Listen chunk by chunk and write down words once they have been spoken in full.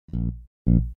Welcome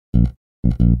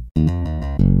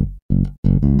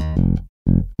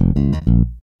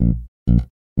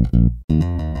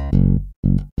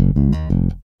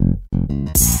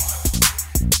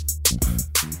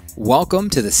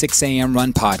to the 6 a.m.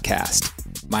 Run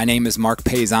Podcast. My name is Mark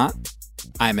Paysant.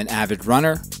 I'm an avid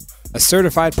runner, a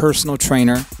certified personal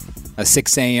trainer, a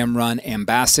 6 a.m. Run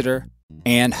ambassador,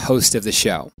 and host of the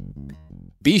show.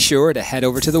 Be sure to head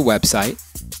over to the website,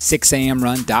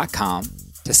 6amrun.com,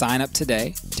 to sign up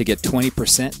today to get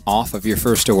 20% off of your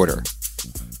first order.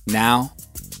 Now,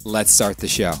 let's start the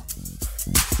show.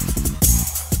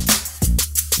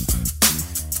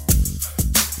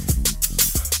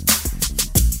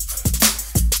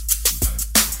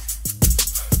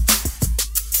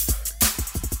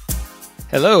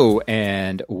 Hello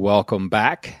and welcome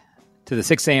back to the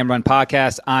 6 a.m. Run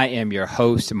Podcast. I am your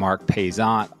host, Mark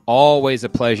Paysant. Always a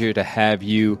pleasure to have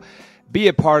you be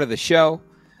a part of the show.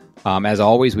 As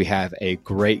always, we have a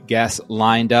great guest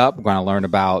lined up. We're going to learn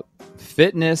about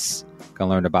fitness, going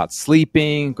to learn about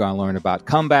sleeping, going to learn about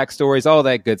comeback stories, all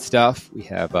that good stuff. We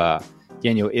have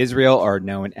Daniel Israel, or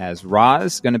known as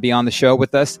Roz, going to be on the show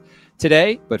with us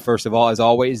today. But first of all, as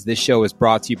always, this show is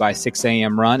brought to you by 6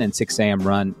 a.m. Run and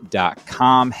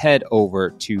 6amrun.com. Head over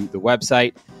to the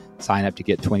website, sign up to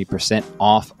get 20%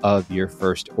 off of your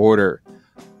first order.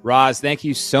 Roz, thank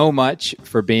you so much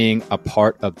for being a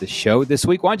part of the show this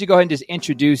week. Why don't you go ahead and just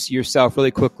introduce yourself really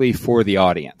quickly for the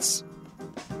audience?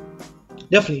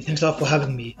 Definitely. Thanks a lot for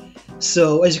having me.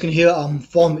 So as you can hear, I'm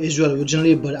from Israel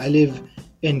originally, but I live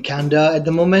in Canada at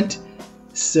the moment.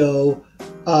 So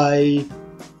I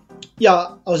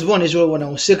was born in Israel when I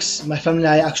was 6. My family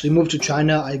and I actually moved to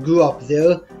China. I grew up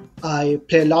there. I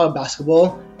played a lot of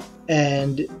basketball.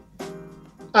 And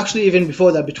actually, even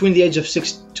before that, between the age of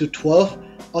 6 to 12,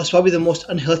 I was probably the most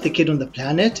unhealthy kid on the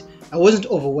planet. I wasn't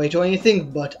overweight or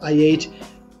anything, but I ate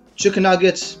chicken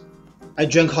nuggets. I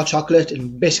drank hot chocolate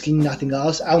and basically nothing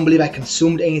else. I don't believe I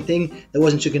consumed anything that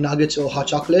wasn't chicken nuggets or hot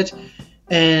chocolate.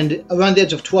 And around the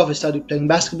age of 12, I started playing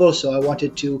basketball, so I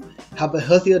wanted to have a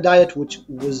healthier diet, which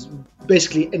was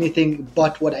basically anything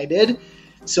but what I did.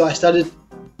 So I started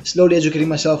slowly educating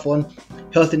myself on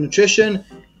health and nutrition,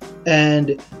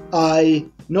 and I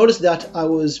noticed that I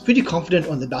was pretty confident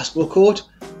on the basketball court,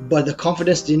 but the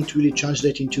confidence didn't really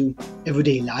translate into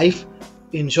everyday life.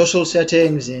 In social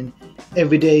settings, in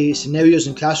everyday scenarios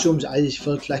in classrooms, I just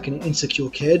felt like an insecure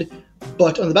kid.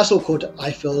 But on the basketball court,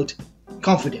 I felt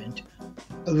confident.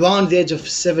 Around the age of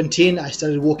 17, I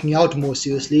started working out more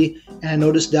seriously, and I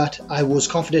noticed that I was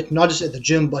confident not just at the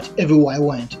gym, but everywhere I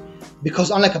went.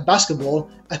 Because unlike a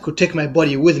basketball, I could take my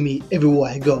body with me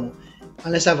everywhere I go.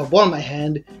 Unless I have a ball in my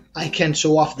hand, I can't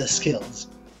show off the skills,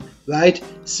 right?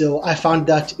 So I found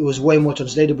that it was way more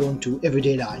translatable into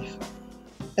everyday life.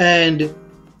 And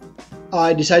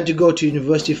I decided to go to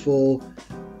university for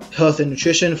health and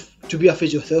nutrition to be a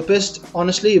physiotherapist,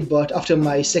 honestly. But after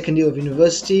my second year of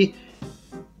university,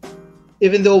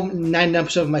 even though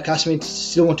 99% of my classmates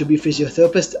still want to be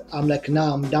physiotherapists, I'm like,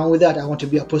 nah, I'm down with that. I want to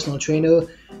be a personal trainer.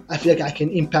 I feel like I can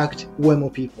impact way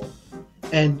more people.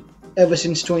 And ever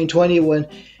since 2020, when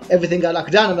everything got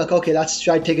locked down, I'm like, okay, let's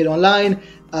try to take it online.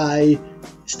 I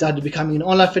started becoming an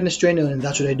online fitness trainer, and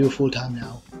that's what I do full time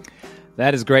now.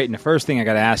 That is great. And the first thing I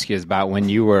got to ask you is about when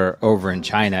you were over in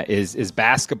China. Is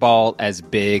basketball as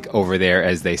big over there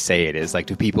as they say it is? Like,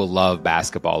 do people love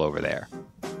basketball over there?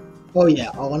 Oh,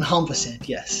 yeah, 100%,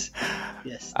 yes.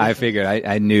 Yes. I figured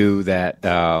I knew that,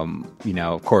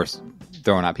 of course,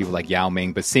 throwing out people like Yao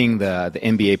Ming, but seeing the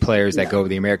NBA players that go,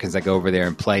 the Americans that go over there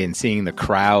and play, and seeing the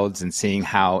crowds and seeing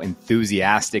how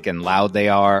enthusiastic and loud they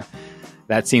are,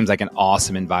 that seems like an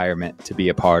awesome environment to be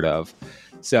a part of.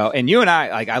 So, and you and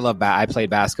I played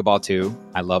basketball too.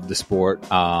 I love the sport.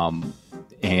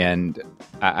 And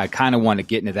I kind of want to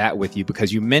get into that with you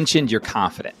because you mentioned your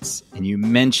confidence, and you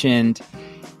mentioned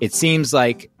it seems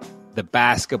like the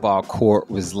basketball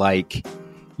court was like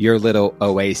your little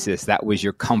oasis. That was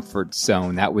your comfort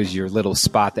zone. That was your little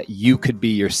spot that you could be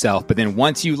yourself. But then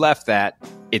once you left that,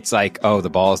 it's like, oh, the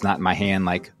ball's not in my hand.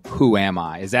 Like, who am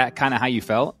I? Is that kind of how you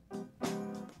felt?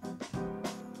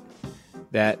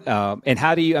 That and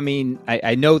how do you? I mean,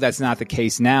 I know that's not the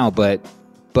case now, but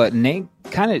Nate,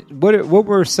 kind of, what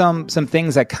were some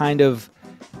things that kind of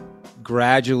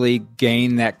gradually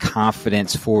gain that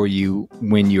confidence for you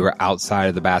when you were outside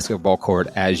of the basketball court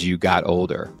as you got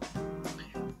older?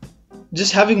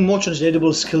 Just having more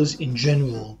translatable skills in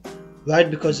general,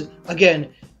 right? Because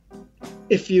again,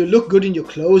 if you look good in your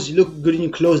clothes, you look good in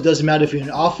your clothes. Doesn't matter if you're in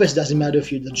an office, doesn't matter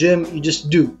if you're in the gym, you just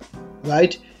do,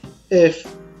 right?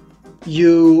 If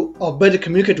you are better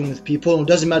communicating with people. It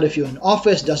doesn't matter if you're in an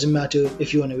office, doesn't matter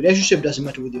if you're in a relationship, doesn't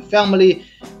matter with your family,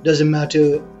 doesn't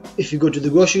matter if you go to the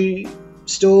grocery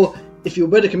store. If you're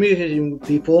better communicating with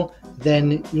people,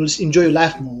 then you'll enjoy your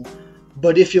life more.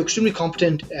 But if you're extremely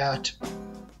competent at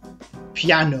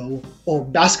piano or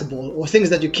basketball or things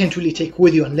that you can't really take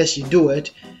with you unless you do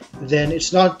it, then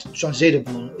it's not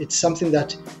translatable. It's something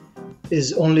that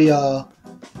is only a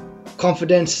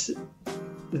confidence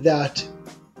that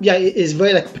is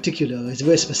very particular. It's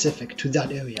very specific to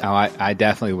that area. Oh, I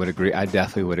definitely would agree. I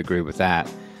definitely would agree with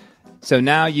that. So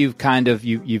now you've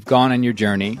you've gone on your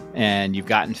journey and you've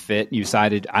gotten fit. You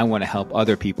decided I want to help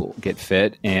other people get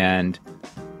fit. And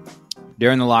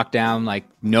during the lockdown,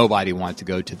 nobody wanted to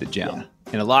go to the gym. Yeah.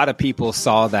 And a lot of people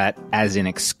saw that as an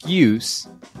excuse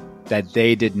that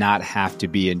they did not have to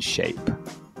be in shape.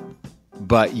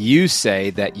 But you say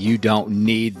that you don't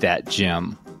need that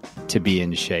gym to be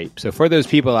in shape. So for those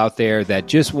people out there that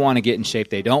just want to get in shape,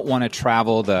 they don't want to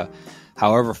travel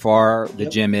however far the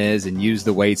gym is and use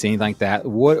the weights, anything like that.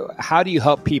 How do you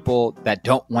help people that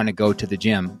don't want to go to the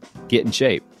gym get in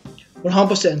shape?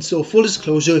 100%. So full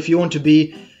disclosure, if you want to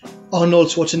be Arnold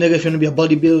Schwarzenegger, if you want to be a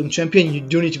bodybuilding champion, you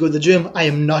do need to go to the gym. I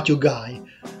am not your guy.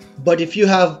 But if you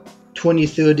have 20,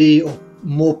 30 or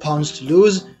more pounds to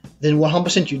lose, then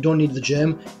 100% you don't need the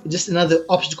gym. It's just another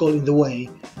obstacle in the way.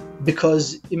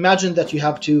 Because imagine that you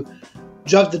have to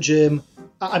drive the gym.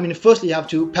 Firstly, you have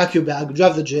to pack your bag,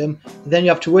 drive the gym. Then you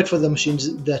have to wait for the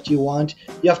machines that you want.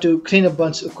 You have to clean a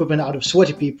bunch of equipment out of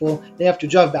sweaty people. Then you have to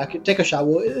drive back, take a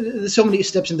shower. There's so many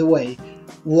steps in the way.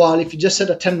 While if you just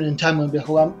set a 10-minute timer and be like,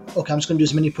 I'm just going to do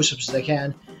as many push-ups as I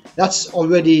can, that's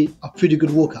already a pretty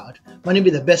good workout. Might not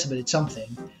be the best, but it's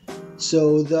something.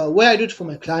 So the way I do it for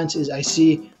my clients is I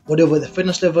see whatever the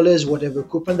fitness level is, whatever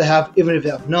equipment they have, even if they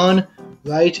have none,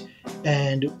 right?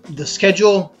 And the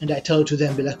schedule, and I tell it to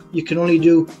them, be like, you can only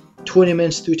do 20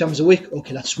 minutes 3 times a week.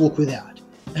 Okay, let's work with that.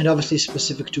 And obviously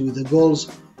specific to the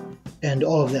goals and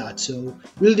all of that. So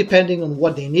really depending on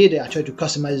what they need, I try to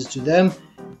customize it to them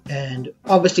and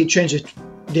obviously change it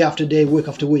day after day, week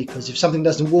after week. Because if something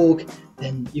doesn't work,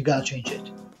 then you gotta change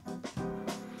it.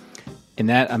 And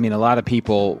that, a lot of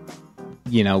people,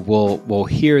 will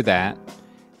hear that,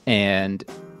 and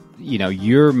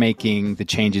you're making the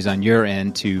changes on your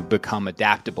end to become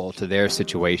adaptable to their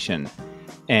situation.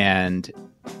 And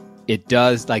it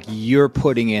does, you're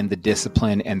putting in the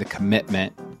discipline and the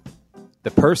commitment.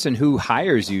 The person who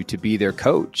hires you to be their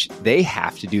coach, they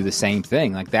have to do the same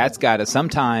thing.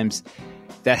 Sometimes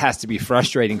that has to be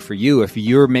frustrating for you if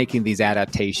you're making these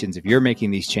adaptations, if you're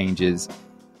making these changes,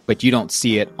 but you don't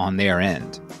see it on their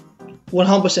end.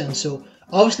 100%. So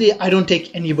obviously I don't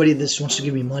take anybody that wants to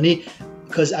give me money,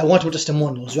 because I want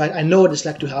testimonials, right? I know what it's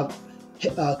like to have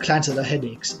clients that are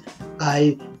headaches.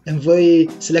 I am very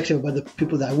selective about the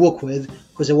people that I work with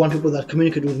because I want people that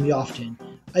communicate with me often.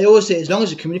 I always say, as long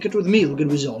as you communicate with me, you'll get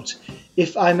results.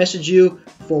 If I message you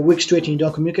for a week straight and you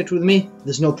don't communicate with me,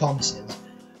 there's no promises.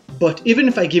 But even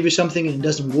if I give you something and it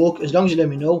doesn't work, as long as you let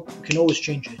me know, we can always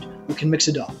change it. We can mix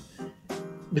it up.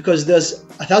 Because there's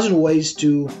 1,000 ways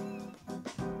to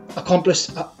accomplish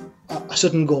a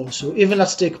certain goal. So even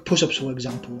let's take push-ups, for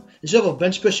example. Instead of a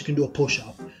bench press, you can do a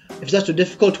push-up. If that's too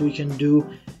difficult, we can do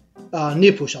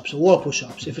knee push-ups or wall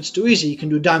push-ups. If it's too easy, you can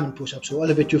do diamond push-ups or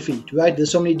elevate your feet, right?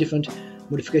 There's so many different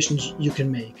modifications you can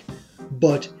make.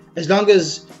 But as long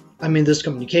as, there's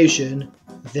communication,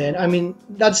 then,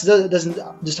 that doesn't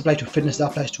just apply to fitness,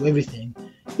 that applies to everything.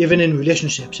 Even in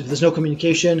relationships, if there's no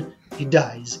communication, it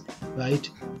dies, right?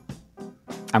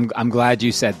 I'm glad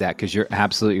you said that, because you're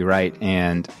absolutely right.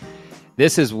 And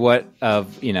this is one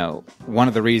of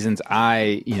the reasons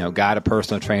I, got a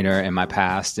personal trainer in my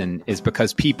past, and is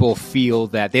because people feel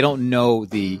that they don't know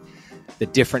the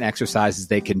different exercises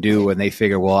they can do, and they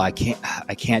figure, well, I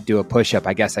can't do a push-up.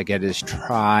 I guess I got to just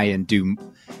try and do,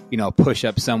 a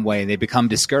push-up some way, and they become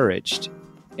discouraged.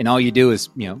 And all you do is,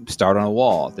 start on a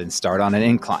wall, then start on an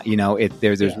incline.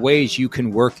 There's ways you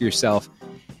can work yourself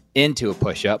into a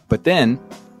push-up. But then,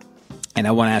 and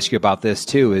I want to ask you about this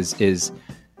too, is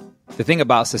the thing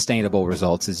about sustainable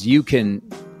results is you can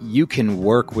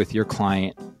work with your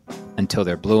client until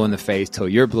they're blue in the face, till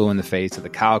you're blue in the face, till the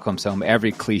cow comes home,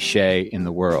 every cliche in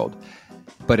the world.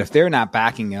 But if they're not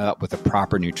backing it up with the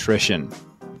proper nutrition,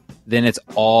 then it's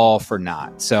all for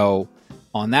naught. So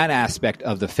on that aspect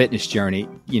of the fitness journey,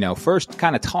 first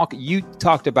kind of you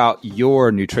talked about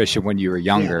your nutrition when you were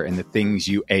younger and the things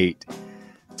you ate.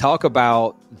 Talk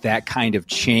about that kind of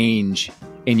change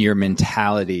in your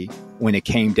mentality when it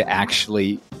came to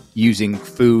actually using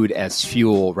food as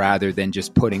fuel rather than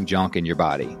just putting junk in your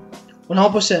body.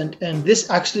 100%. And this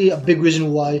actually a big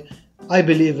reason why I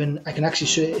believe in, I can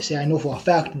actually say I know for a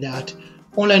fact that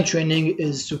online training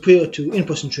is superior to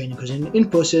in-person training, because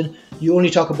in-person, you only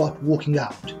talk about working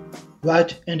out,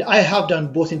 right? And I have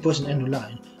done both in-person and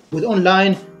online. With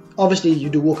online, obviously you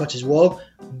do workouts as well,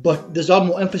 but there's a lot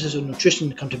more emphasis on nutrition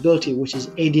and accountability, which is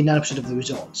 89% of the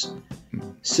results.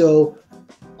 So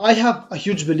I have a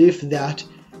huge belief that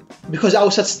because I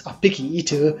was such a picky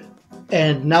eater,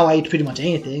 and now I eat pretty much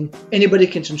anything, anybody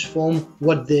can transform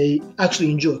what they actually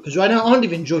enjoy. Because right now I don't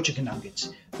even enjoy chicken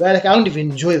nuggets, right? Like I don't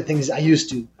even enjoy the things I used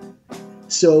to.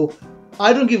 So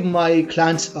I don't give my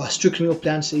clients a strict meal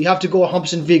plan, so you have to go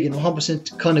 100% vegan or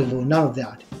 100% carnivore, none of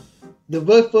that. The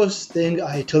very first thing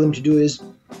I tell them to do is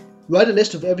write a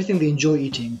list of everything they enjoy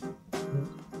eating.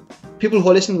 People who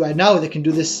are listening right now, they can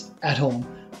do this at home.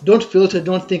 Don't filter,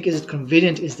 don't think, is it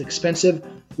convenient, is it expensive?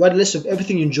 Write a list of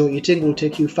everything you enjoy eating. It will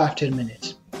take you 5-10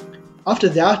 minutes. After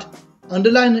that,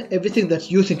 underline everything that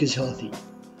you think is healthy.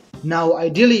 Now,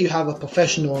 ideally, you have a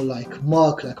professional like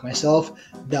Mark, like myself,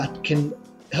 that can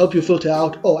help you filter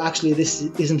out, oh, actually, this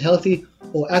isn't healthy,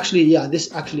 or actually, yeah,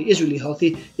 this actually is really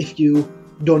healthy if you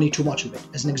don't eat too much of it,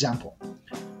 as an example.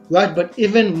 Right? But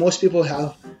even most people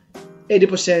have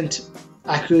 80%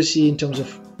 accuracy in terms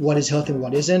of what is healthy and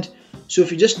what isn't. So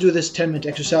if you just do this 10-minute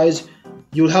exercise,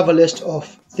 you'll have a list of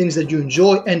things that you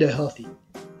enjoy and are healthy.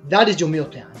 That is your meal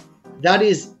plan. That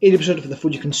is 80% of the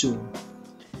food you consume.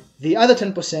 The other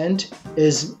 10%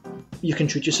 is you can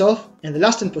treat yourself. And the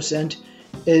last 10%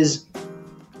 is,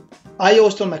 I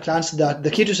always tell my clients that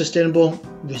the key to sustainable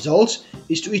results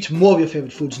is to eat more of your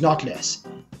favorite foods, not less.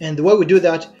 And the way we do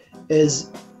that is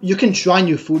you can try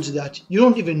new foods that you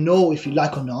don't even know if you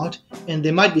like or not, and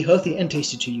they might be healthy and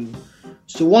tasty to you.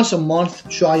 So once a month,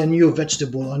 try a new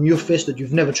vegetable or a new fish that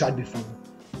you've never tried before.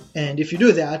 And if you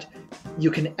do that,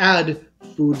 you can add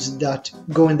foods that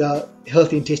go in the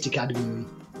healthy and tasty category.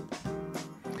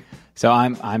 So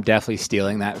I'm definitely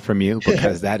stealing that from you,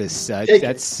 because that is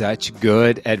such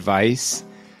good advice,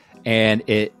 and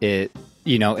it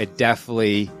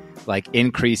definitely like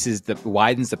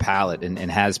widens the palette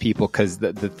and has people, because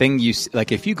the thing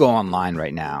like if you go online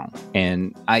right now,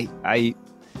 and I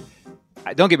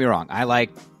don't get me wrong, I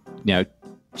like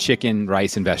chicken,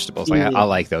 rice, and vegetables. Like I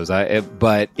like those.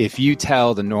 But if you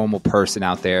tell the normal person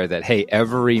out there that, hey,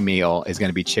 every meal is going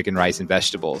to be chicken, rice, and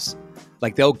vegetables,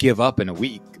 like they'll give up in a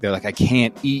week. They're like, I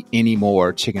can't eat any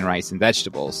more chicken, rice, and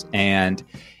vegetables. And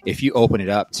if you open it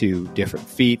up to different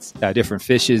different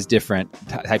fishes, different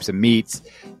types of meats,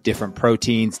 different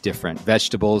proteins, different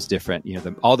vegetables, different,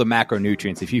 all the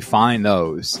macronutrients, if you find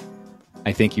those,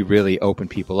 I think you really open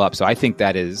people up. So I think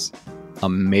that is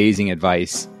amazing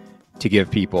advice to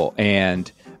give people.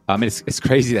 And it's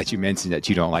crazy that you mentioned that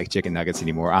you don't like chicken nuggets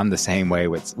anymore. I'm the same way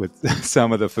with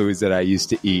some of the foods that I used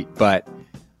to eat. But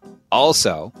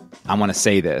also, I want to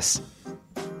say this.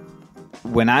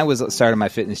 When I was starting my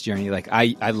fitness journey, like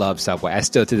I love Subway. I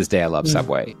still, to this day, I love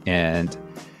Subway. And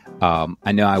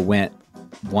I know I went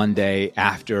one day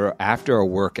after a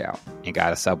workout and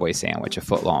got a Subway sandwich, a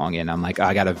foot long, and I'm like,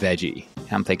 I got a veggie.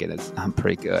 And I'm thinking, I'm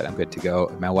pretty good. I'm good to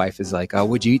go. My wife is like, oh,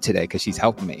 what'd you eat today? Because she's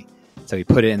helping me. So we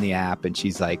put it in the app, and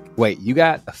she's like, wait, you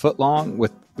got a foot long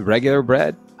with regular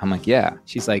bread? I'm like, yeah.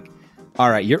 She's like, all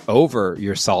right, you're over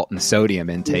your salt and sodium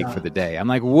intake for the day. I'm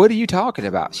like, what are you talking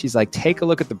about? She's like, take a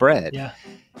look at the bread. Yeah.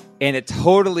 And it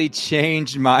totally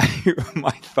changed my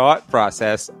my thought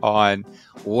process on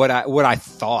what I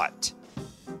thought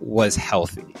was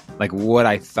healthy. Like what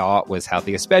I thought was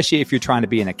healthy, especially if you're trying to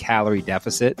be in a calorie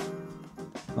deficit.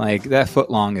 Like that foot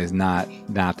long is not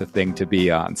the thing to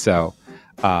be on. So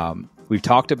we've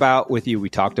talked about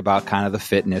kind of the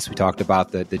fitness. We talked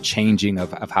about the changing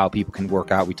of how people can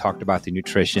work out. We talked about the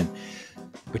nutrition.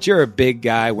 But you're a big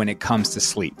guy when it comes to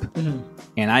sleep. Mm-hmm.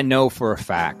 And I know for a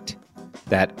fact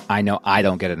that I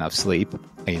don't get enough sleep.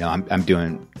 I'm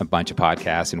doing a bunch of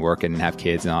podcasts and working and have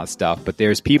kids and all that stuff. But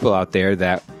there's people out there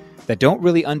that don't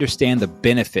really understand the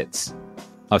benefits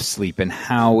of sleep and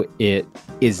how it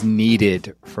is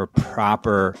needed for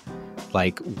proper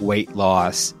weight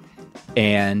loss.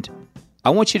 And I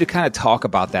want you to kind of talk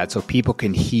about that so people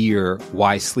can hear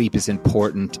why sleep is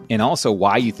important and also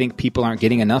why you think people aren't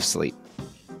getting enough sleep.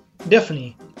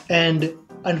 Definitely. And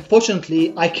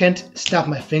unfortunately, I can't snap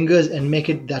my fingers and make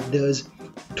it that there's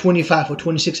 25 or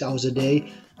 26 hours a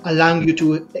day, allowing you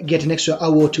to get an extra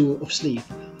hour or two of sleep.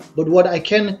 But what I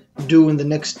can do in the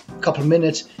next couple of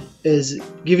minutes is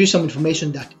give you some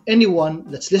information that anyone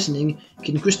that's listening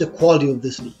can increase the quality of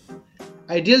the sleep.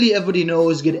 Ideally, everybody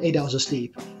knows get 8 hours of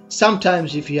sleep.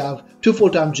 Sometimes if you have 2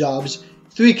 full-time jobs,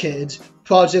 3 kids,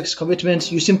 projects,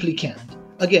 commitments, you simply can't.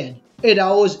 Again, 8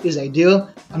 hours is ideal.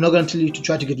 I'm not going to tell you to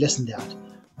try to get less than that.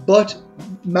 But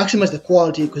maximize the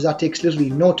quality, because that takes literally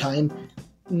no time,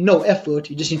 no effort.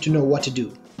 You just need to know what to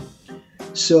do.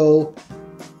 So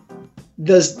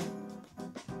there's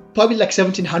probably like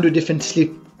 1,700 different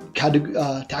sleep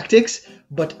tactics,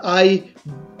 but I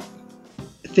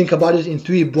think about it in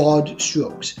 3 broad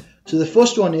strokes. So the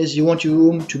first one is you want your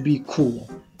room to be cool.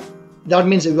 That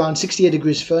means around 68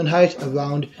 degrees Fahrenheit,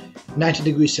 around 90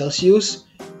 degrees Celsius.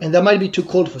 And that might be too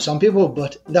cold for some people,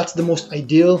 but that's the most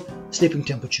ideal sleeping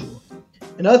temperature.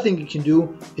 Another thing you can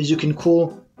do is you can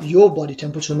cool your body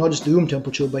temperature, not just the room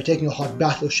temperature, by taking a hot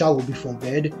bath or shower before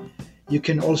bed. You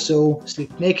can also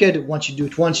sleep naked. Once you do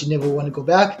it once, you never want to go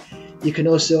back. You can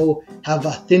also have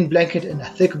a thin blanket and a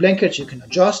thick blanket. You can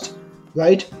adjust,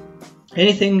 right?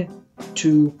 Anything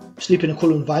to sleep in a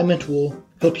cool environment will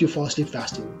help you fall asleep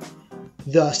faster.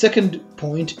 The second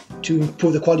point to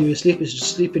improve the quality of your sleep is to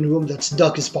sleep in a room that's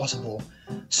dark as possible.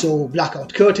 So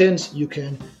blackout curtains, you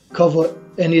can cover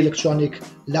any electronic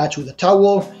lights with a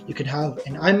towel, you can have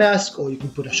an eye mask, or you can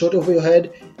put a shirt over your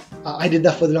head. I did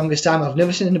that for the longest time. I've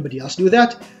never seen anybody else do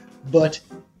that, but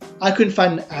I couldn't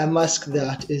find an eye mask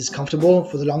that is comfortable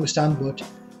for the longest time, but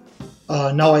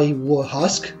now I wore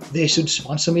Husk. They should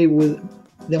sponsor me with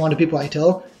the amount of people I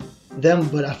tell them,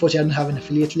 but unfortunately I don't have an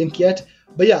affiliate link yet.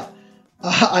 But yeah,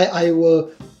 I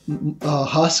wore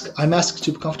Husk eye mask,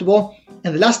 super comfortable.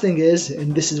 And the last thing is,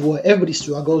 and this is where everybody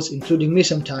struggles, including me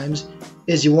sometimes,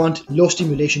 is you want low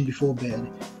stimulation before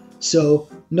bed. So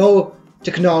no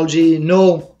technology,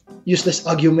 no useless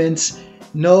arguments,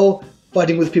 no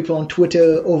fighting with people on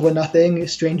Twitter over nothing,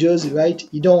 strangers, right?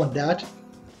 You don't want that.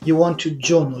 You want to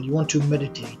journal, you want to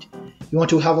meditate, you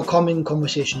want to have a calming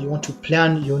conversation, you want to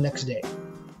plan your next day.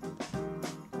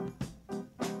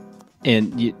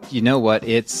 And you know what?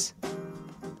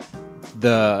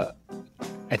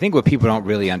 I think what people don't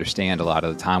really understand a lot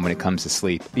of the time when it comes to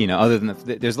sleep, other than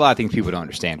there's a lot of things people don't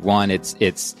understand. One,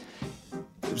 it's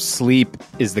sleep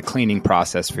is the cleaning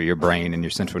process for your brain and your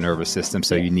central nervous system.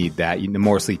 So you need that. The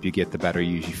more sleep you get, the better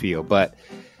you usually feel. But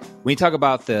when you talk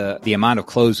about the amount of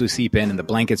clothes we sleep in and the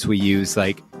blankets we use,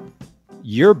 like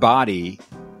your body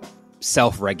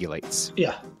self-regulates.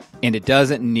 Yeah. And it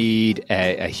doesn't need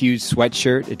a huge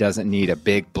sweatshirt. It doesn't need a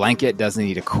big blanket. Doesn't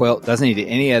need a quilt. Doesn't need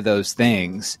any of those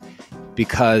things,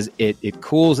 because it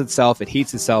cools itself. It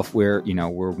heats itself. We're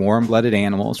warm-blooded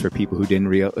animals, for people who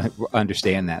didn't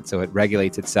understand that. So it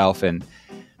regulates itself. And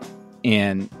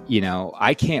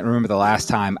I can't remember the last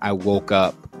time I woke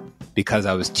up because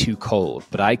I was too cold,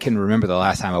 but I can remember the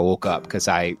last time I woke up because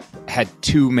I had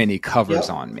too many covers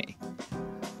on me.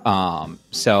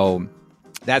 So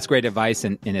that's great advice.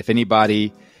 And if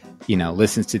anybody,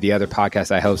 listens to the other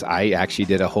podcasts I host, I actually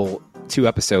did a whole 2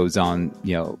 episodes on,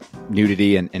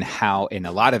 nudity and how, and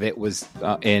a lot of it was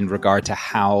in regard to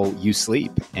how you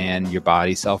sleep and your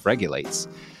body self-regulates.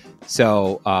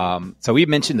 So we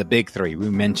mentioned the big 3. We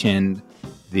mentioned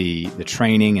the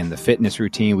training and the fitness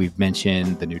routine. We've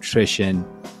mentioned the nutrition.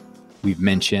 We've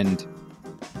mentioned,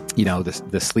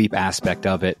 the sleep aspect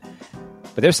of it.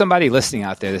 But there's somebody listening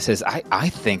out there that says, I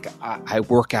think I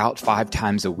work out 5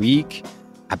 times a week.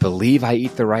 I believe I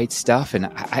eat the right stuff, and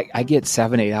I get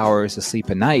 7-8 hours of sleep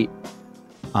a night.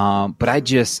 But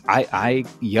I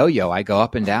yo-yo. I go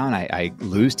up and down. I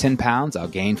lose 10 pounds. I'll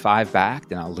gain 5 back.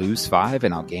 Then I'll lose 5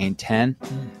 and I'll gain 10.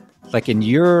 Like, in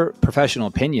your professional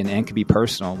opinion, and could be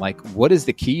personal, like, what is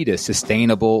the key to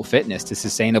sustainable fitness, to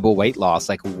sustainable weight loss?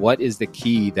 Like, what is the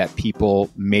key that people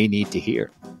may need to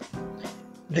hear?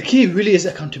 The key really is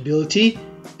accountability,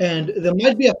 and there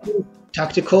might be a few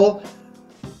tactical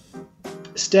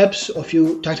steps or a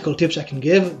few tactical tips I can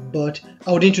give, but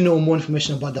I would need to know more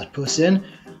information about that person.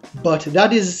 But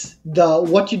that is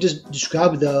what you just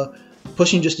described, the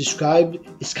person you just described.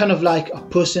 It's kind of like a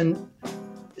person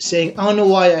saying, I don't know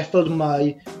why I failed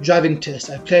my driving test.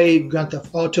 I play Grand Theft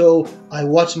Auto, I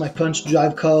watch my parents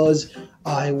drive cars,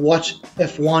 I watch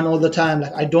F1 all the time,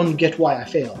 like I don't get why I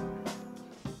fail.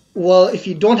 Well, if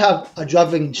you don't have a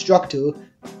driving instructor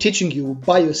teaching you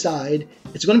by your side,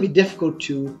 it's going to be difficult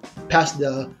to pass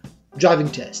the driving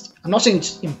test. I'm not saying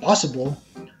it's impossible,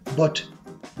 but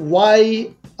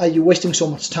why are you wasting so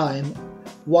much time?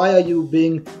 Why are you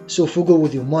being so frugal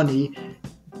with your money?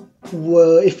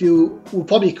 If you will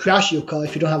probably crash your car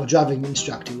if you don't have a driving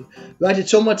instructor, right?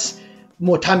 It's so much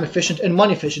more time efficient and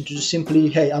money efficient to just simply,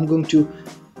 hey, I'm going to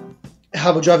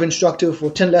have a driving instructor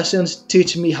for 10 lessons,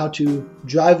 teach me how to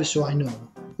drive so I know,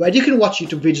 right? You can watch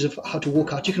YouTube videos of how to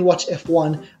work out. You can watch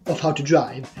F1 of how to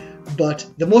drive. But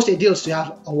the most ideal is to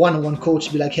have a one-on-one coach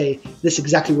to be like, hey, this is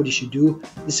exactly what you should do.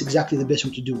 This is exactly the best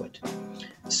way to do it.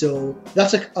 So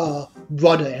that's a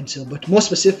broader answer. But more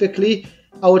specifically,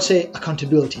 I would say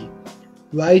accountability,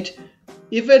 right?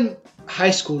 Even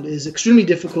high school is extremely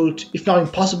difficult, if not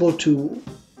impossible, to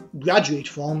graduate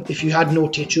from if you had no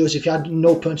teachers, if you had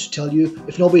no parents to tell you,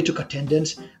 if nobody took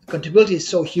attendance. Accountability is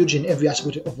so huge in every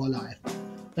aspect of our life.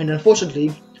 And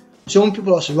unfortunately, so many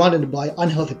people are surrounded by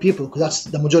unhealthy people, because that's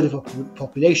the majority of our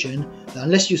population, that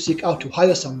unless you seek out to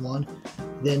hire someone,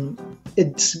 then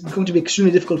it's going to be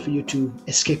extremely difficult for you to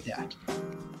escape that.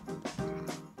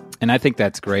 And I think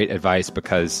that's great advice,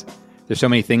 because there's so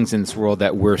many things in this world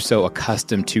that we're so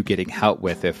accustomed to getting help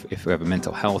with. If we have a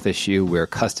mental health issue, we're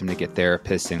accustomed to get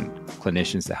therapists and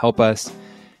clinicians to help us.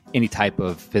 Any type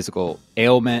of physical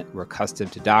ailment, we're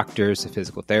accustomed to doctors, to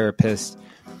physical therapists.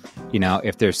 You know,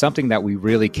 if there's something that we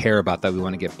really care about, that we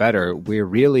want to get better, we're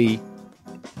really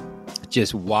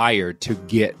just wired to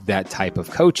get that type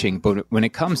of coaching. But when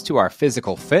it comes to our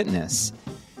physical fitness,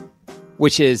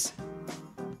 which is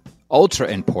ultra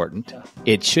important,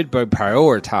 it should be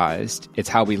prioritized. It's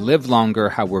how we live longer,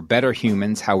 how we're better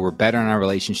humans, how we're better in our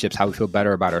relationships, how we feel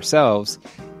better about ourselves.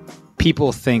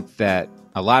 People think that,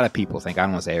 a lot of people think, I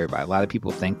don't want to say everybody, a lot of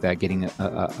people think that getting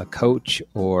a coach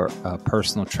or a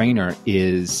personal trainer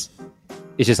is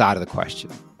just out of the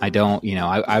question. I don't,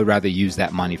 I'd rather use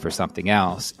that money for something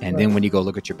else. And then when you go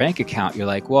look at your bank account, you're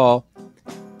like, well,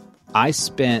 I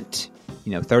spent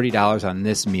 $30 on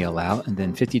this meal out, and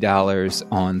then $50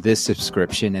 on this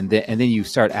subscription, and then you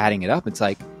start adding it up. It's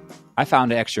like, I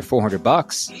found an extra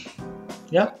 $400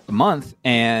 a month,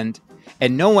 and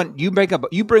no one. You bring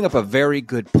up a very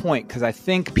good point, because I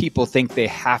think people think they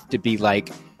have to be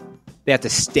like, they have to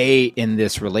stay in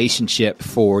this relationship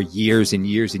for years and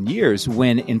years and years.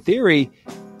 When in theory,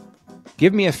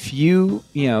 give me a few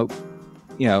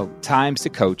times to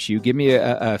coach you. Give me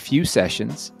a few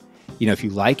sessions. If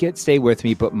you like it, stay with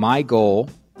me. But my goal,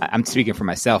 I'm speaking for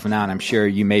myself now, and I'm sure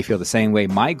you may feel the same way.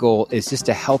 My goal is just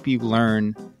to help you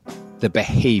learn the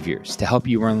behaviors, to help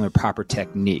you learn the proper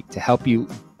technique, to help you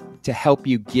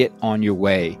get on your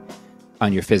way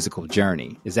on your physical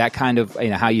journey. Is that kind of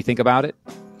how you think about it?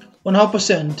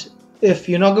 100%. If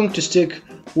you're not going to stick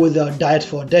with a diet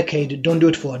for a decade, don't do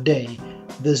it for a day.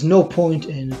 There's no point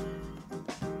in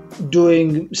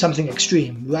doing something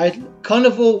extreme, right?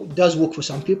 Carnivore does work for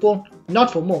some people, not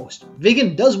for most.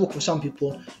 Vegan does work for some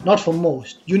people, not for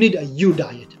most. You need a you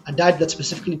diet, a diet that's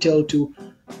specifically tailored to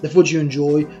the foods you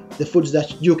enjoy, the foods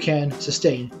that you can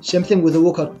sustain. Same thing with the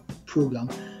workout program.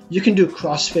 You can do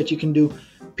CrossFit, you can do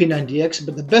P90X,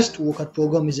 but the best workout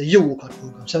program is a you workout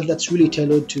program, something that's really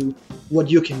tailored to what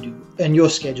you can do and your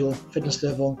schedule, fitness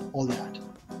level, all that.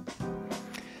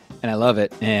 And I love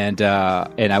it. And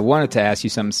I wanted to ask you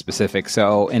something specific.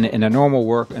 So in a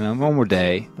normal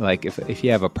day, like if you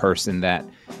have a person that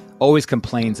always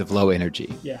complains of low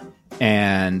energy,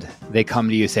 and they come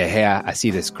to you and say, hey, I see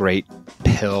this great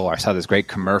pill, or I saw this great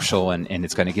commercial, and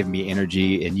it's going to give me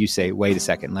energy. And you say, wait a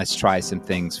second, let's try some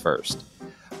things first.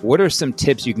 What are some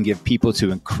tips you can give people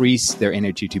to increase their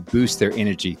energy, to boost their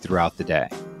energy throughout the day?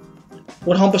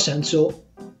 100%. So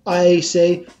I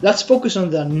say, let's focus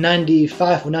on the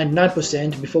 95 or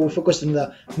 99% before we focus on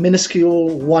the minuscule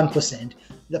 1%.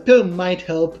 The pill might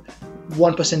help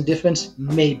 1% difference,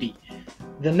 maybe.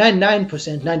 The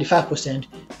 99%, 95%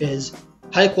 is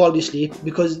high quality sleep,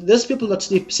 because there's people that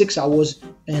sleep 6 hours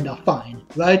and are fine,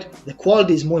 right? The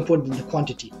quality is more important than the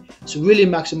quantity. So really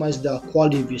maximize the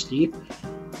quality of your sleep.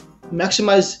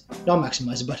 Optimize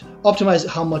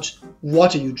how much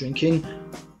water you're drinking.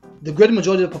 The great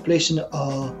majority of the population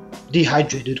are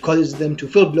dehydrated, causes them to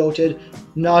feel bloated,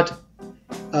 not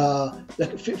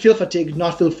feel fatigued,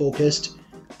 not feel focused.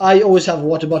 I always have a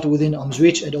water bottle within arm's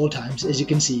reach at all times, as you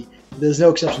can see. There's no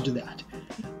exception to that,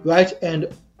 right? And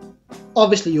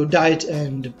obviously your diet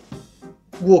and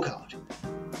workout,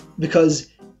 because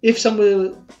if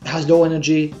somebody has low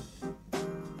energy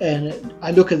and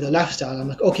I look at the lifestyle, I'm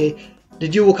like, okay,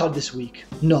 did you work out this week?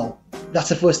 No, that's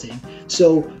the first thing.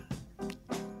 So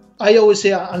I always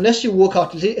say, unless you work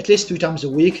out at least 3 times a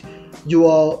week,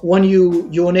 when you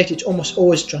urinate, it's almost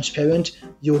always transparent.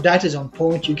 Your diet is on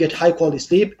point. You get high quality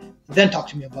sleep. Then talk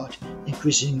to me about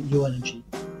increasing your energy.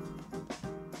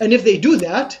 And if they do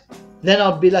that, then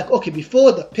I'll be like, okay,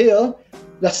 before the pill,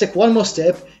 let's take one more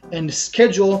step and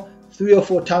schedule 3 or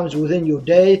 4 times within your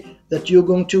day that you're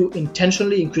going to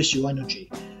intentionally increase your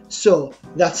energy. So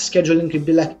that scheduling could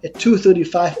be like at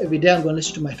 2:35 every day, I'm going to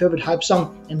listen to my favorite hype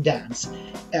song and dance.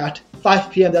 At 5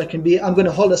 p.m. that can be, I'm going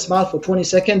to hold a smile for 20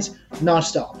 seconds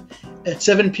non-stop. At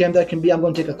 7 p.m. that can be, I'm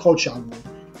going to take a cold shower.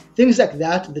 Things like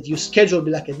that you schedule,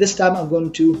 be like, at this time I'm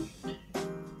going to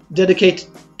dedicate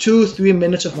 2-3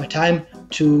 minutes of my time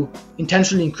to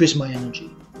intentionally increase my energy.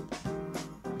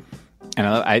 And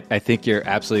I think you're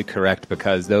absolutely correct,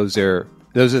 because those are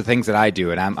those are the things that I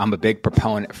do. And I'm a big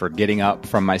proponent for getting up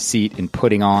from my seat and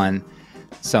putting on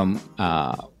some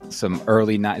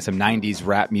 90s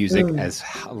rap music as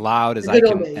loud as I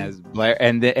can, as blare,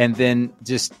 and then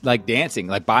just like dancing,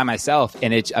 like by myself.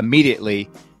 And it's immediately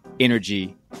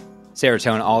energy,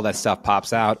 serotonin, all that stuff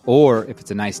pops out. Or if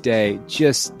it's a nice day,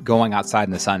 just going outside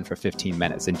in the sun for 15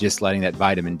 minutes and just letting that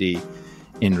vitamin D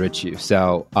enrich you.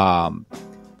 So,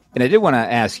 and I did want to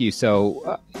ask you,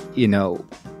 so,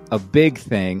 a big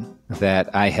thing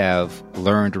that I have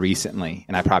learned recently,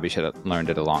 and I probably should have learned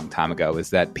it a long time ago, is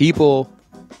that people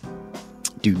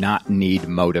do not need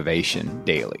motivation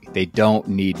daily. They don't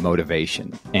need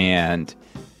motivation. And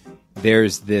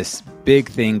there's this big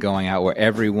thing going out where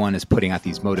everyone is putting out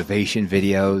these motivation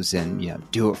videos and,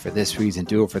 do it for this reason,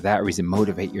 do it for that reason,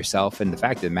 motivate yourself. And the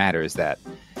fact of the matter is that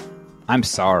I'm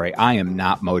sorry, I am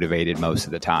not motivated most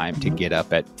of the time to get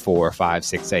up at 4, 5,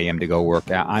 6 a.m. to go work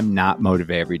out. I'm not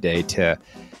motivated every day to,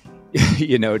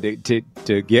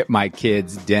 to get my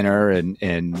kids dinner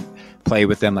and play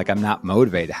with them. Like, I'm not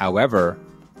motivated. However,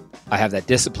 I have that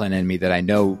discipline in me that I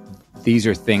know these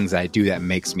are things I do that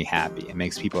makes me happy. It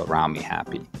makes people around me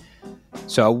happy.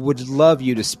 So I would love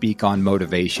you to speak on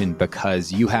motivation,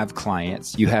 because you have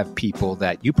clients, you have people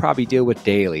that you probably deal with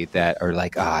daily that are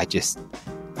like, I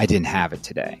didn't have it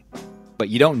today. But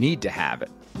you don't need to have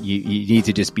it. You need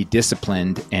to just be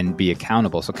disciplined and be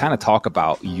accountable. So kind of talk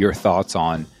about your thoughts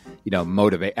on,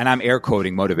 motivate. And I'm air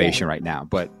quoting motivation right now,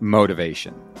 but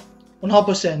motivation.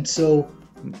 100%. So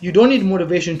you don't need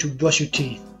motivation to brush your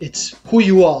teeth. It's who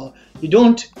you are. You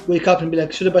don't wake up and be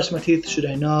like, should I brush my teeth? Should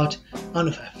I not? I don't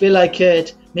know if I feel like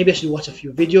it. Maybe I should watch a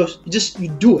few videos. You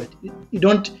do it. You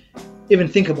don't even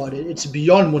think about it. It's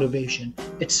beyond motivation.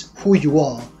 It's who you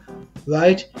are,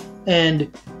 right?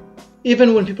 And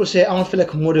even when people say, I don't feel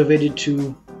like motivated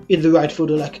to eat the right food,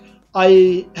 or like,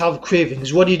 I have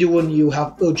cravings. What do you do when you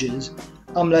have urges?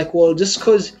 I'm like, well, just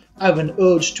because I have an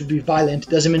urge to be violent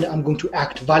doesn't mean I'm going to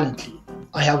act violently.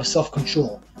 I have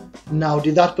self-control. Now,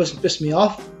 did that person piss me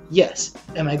off? Yes.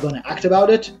 Am I going to act about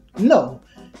it? No.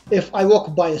 If I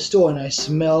walk by a store and I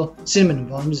smell cinnamon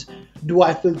buns, do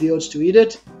I feel the urge to eat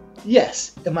it?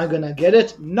 Yes. Am I going to get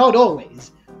it? Not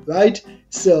always, right?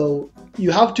 So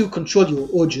you have to control your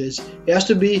urges. It has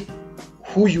to be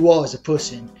who you are as a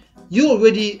person. You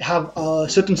already have a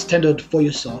certain standard for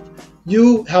yourself.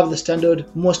 You have the standard,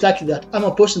 most likely, that I'm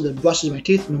a person that brushes my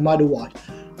teeth no matter what.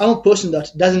 I'm a person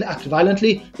that doesn't act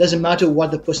violently, doesn't matter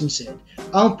what the person said.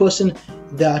 I'm a person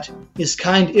that is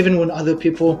kind even when other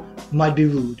people might be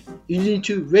rude. You need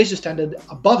to raise your standard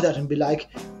above that and be like,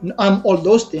 I'm all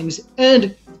those things,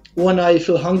 and when I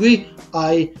feel hungry,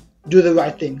 I do the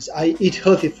right things. I eat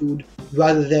healthy food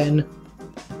rather than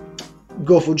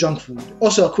go for junk food.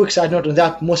 Also, a quick side note on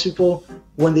that, most people,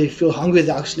 when they feel hungry,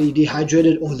 they're actually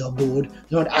dehydrated or they're bored.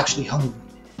 They're not actually hungry,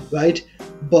 right?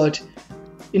 But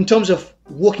in terms of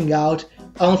working out,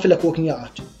 I don't feel like working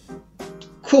out.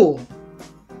 Cool.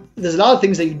 There's a lot of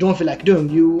things that you don't feel like doing.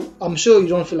 I'm sure you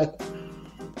don't feel like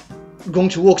going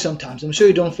to work sometimes. I'm sure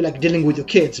you don't feel like dealing with your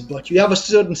kids, but you have a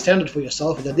certain standard for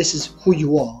yourself that this is who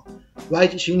you are,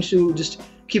 right? So you need to just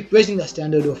keep raising that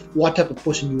standard of what type of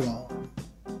person you are.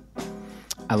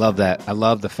 I love that. I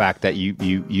love the fact that you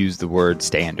use the word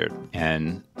standard,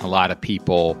 and a lot of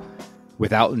people,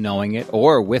 without knowing it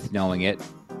or with knowing it,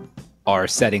 are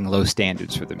setting low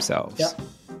standards for themselves. Yeah.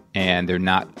 And it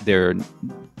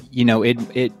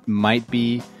might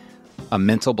be a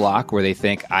mental block where they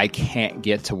think, I can't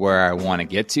get to where I want to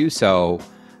get to, so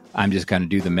I'm just going to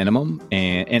do the minimum.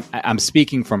 And I'm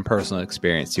speaking from personal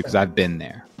experience too, because I've been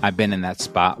there. I've been in that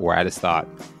spot where I just thought,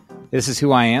 this is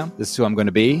who I am. This is who I'm going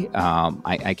to be.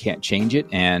 I can't change it.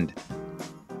 And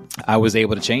I was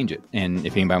able to change it. And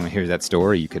if anybody hears that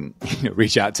story, you can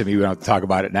reach out to me. We don't have to talk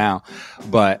about it now.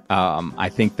 But I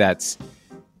think that's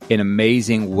an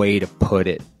amazing way to put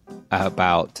it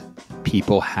about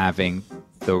people having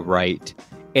the right.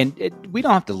 And we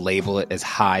don't have to label it as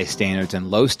high standards and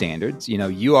low standards.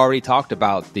 You already talked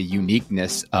about the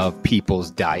uniqueness of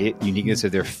people's diet, uniqueness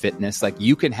of their fitness. Like,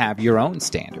 you can have your own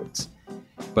standards,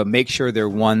 but make sure they're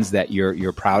ones that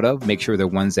you're proud of. Make sure they're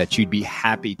ones that you'd be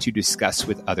happy to discuss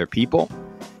with other people,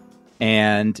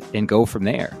 and go from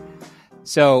there.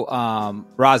 So,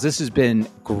 Raz, this has been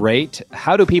great.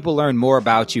 How do people learn more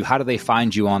about you? How do they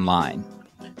find you online?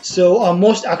 So I'm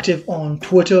most active on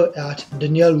Twitter at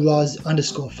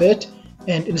DanielRaz_fit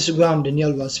and Instagram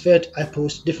DanielRazFit. I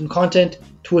post different content.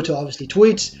 Twitter, obviously,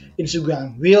 tweets.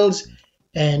 Instagram, reels.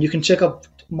 And you can check out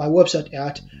my website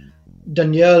at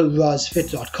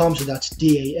DanielRazFit.com. So that's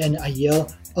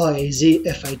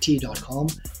DanielRazFit.com.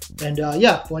 And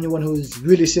for anyone who's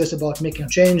really serious about making a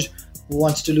change, who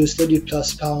wants to lose 30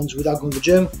 plus pounds without going to the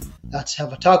gym, let's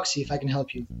have a talk, see if I can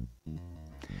help you.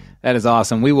 That is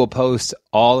awesome. We will post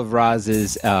all of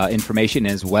Roz's information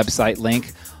and his website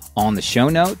link on the show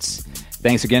notes.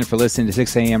 Thanks again for listening to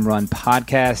 6 a.m. Run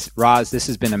Podcast. Roz, this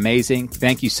has been amazing.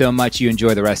 Thank you so much. You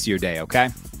enjoy the rest of your day, okay?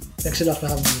 Thanks a lot for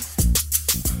having me.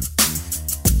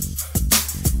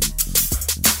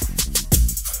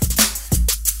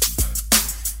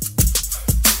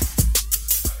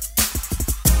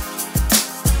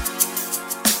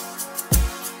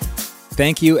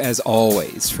 Thank you, as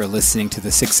always, for listening to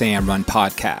the 6 a.m. Run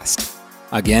Podcast.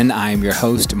 Again, I am your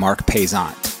host, Mark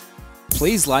Paisant.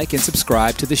 Please like and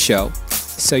subscribe to the show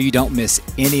so you don't miss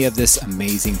any of this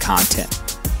amazing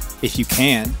content. If you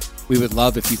can, we would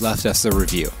love if you left us a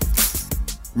review.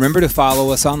 Remember to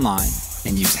follow us online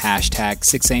and use hashtag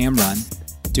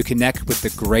 6amrun to connect with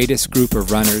the greatest group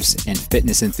of runners and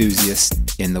fitness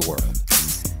enthusiasts in the world.